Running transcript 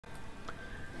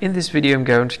In this video, I'm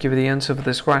going to give you the answer for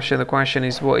this question. The question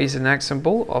is, what is an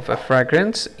example of a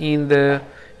fragrance in the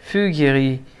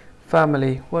fougère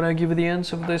family? What I give you the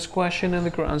answer for this question, and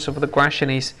the answer for the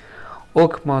question is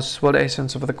oak moss. What is the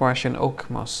answer for the question? Oak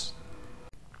moss.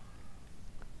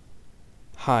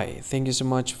 Hi, thank you so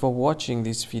much for watching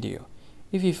this video.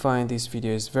 If you find this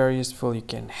video is very useful, you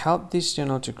can help this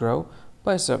channel to grow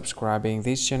by subscribing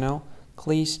this channel.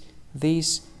 Please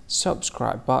this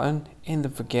subscribe button and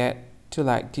don't forget to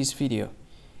like this video.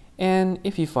 And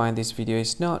if you find this video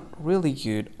is not really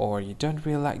good, or you don't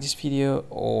really like this video,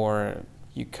 or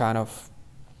you kind of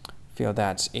feel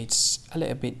that it's a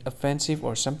little bit offensive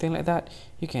or something like that,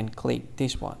 you can click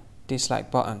this one, dislike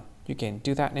button. You can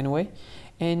do that anyway.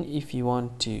 And if you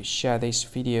want to share this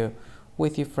video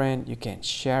with your friend, you can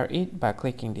share it by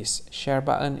clicking this share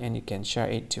button, and you can share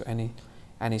it to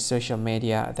any social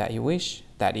media that you wish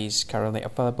that is currently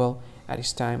available at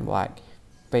this time, like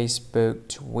Facebook,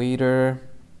 Twitter,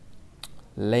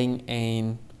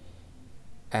 LinkedIn,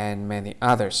 and many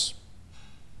others.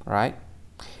 Right?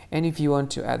 And if you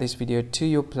want to add this video to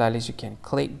your playlist, you can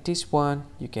click this one.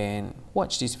 You can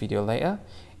watch this video later,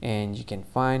 and you can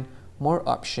find more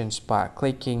options by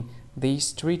clicking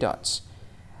these three dots.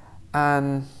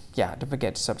 And yeah, don't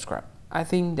forget to subscribe. I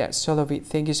think that's all of it.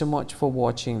 Thank you so much for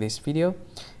watching this video,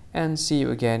 and see you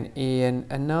again in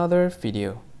another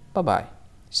video. Bye bye.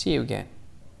 See you again.